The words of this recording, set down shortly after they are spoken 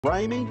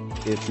Ramey,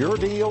 it's your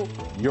deal,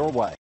 your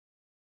way.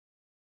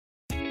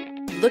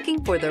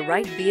 Looking for the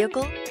right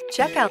vehicle?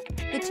 Check out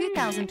the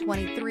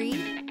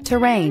 2023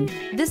 Terrain.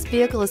 This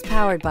vehicle is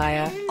powered by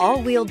a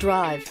all-wheel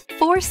drive,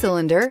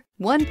 4-cylinder,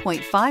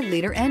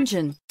 1.5-liter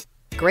engine.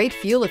 Great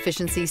fuel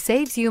efficiency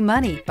saves you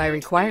money by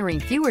requiring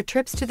fewer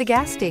trips to the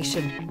gas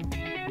station.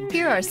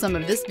 Here are some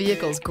of this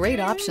vehicle's great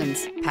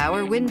options: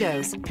 power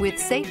windows with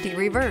safety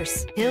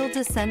reverse, hill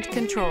descent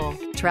control,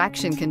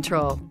 traction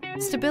control,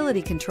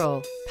 stability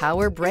control,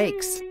 power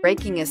brakes,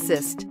 braking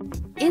assist.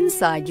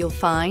 Inside you'll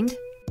find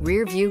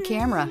rear view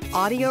camera,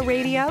 audio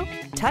radio,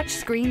 touch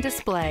screen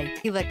display,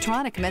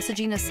 electronic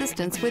messaging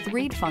assistance with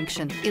read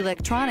function,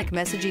 electronic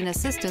messaging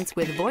assistance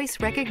with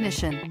voice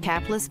recognition,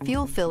 capless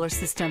fuel filler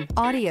system,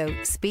 audio,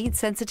 speed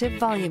sensitive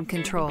volume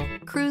control,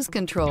 cruise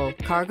control,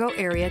 cargo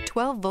area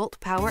 12-volt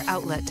power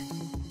outlet.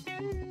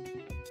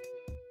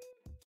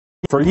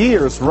 For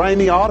years,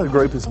 Ramey Auto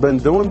Group has been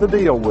doing the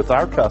deal with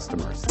our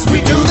customers. We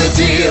do the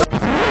deal.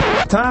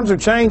 Times are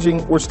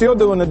changing. We're still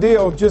doing the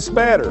deal, just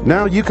better.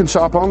 Now you can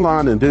shop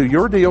online and do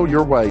your deal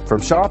your way, from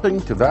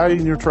shopping to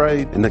valuing your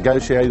trade and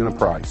negotiating a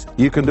price.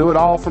 You can do it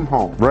all from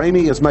home.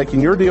 Ramey is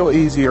making your deal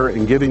easier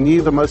and giving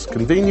you the most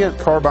convenient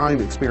car buying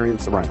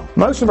experience around.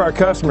 Most of our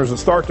customers that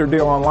start their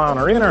deal online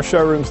are in our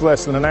showrooms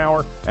less than an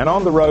hour and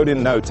on the road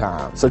in no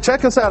time. So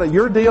check us out at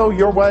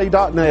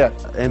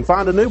yourdealyourway.net and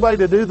find a new way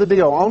to do the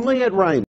deal only at Ramey.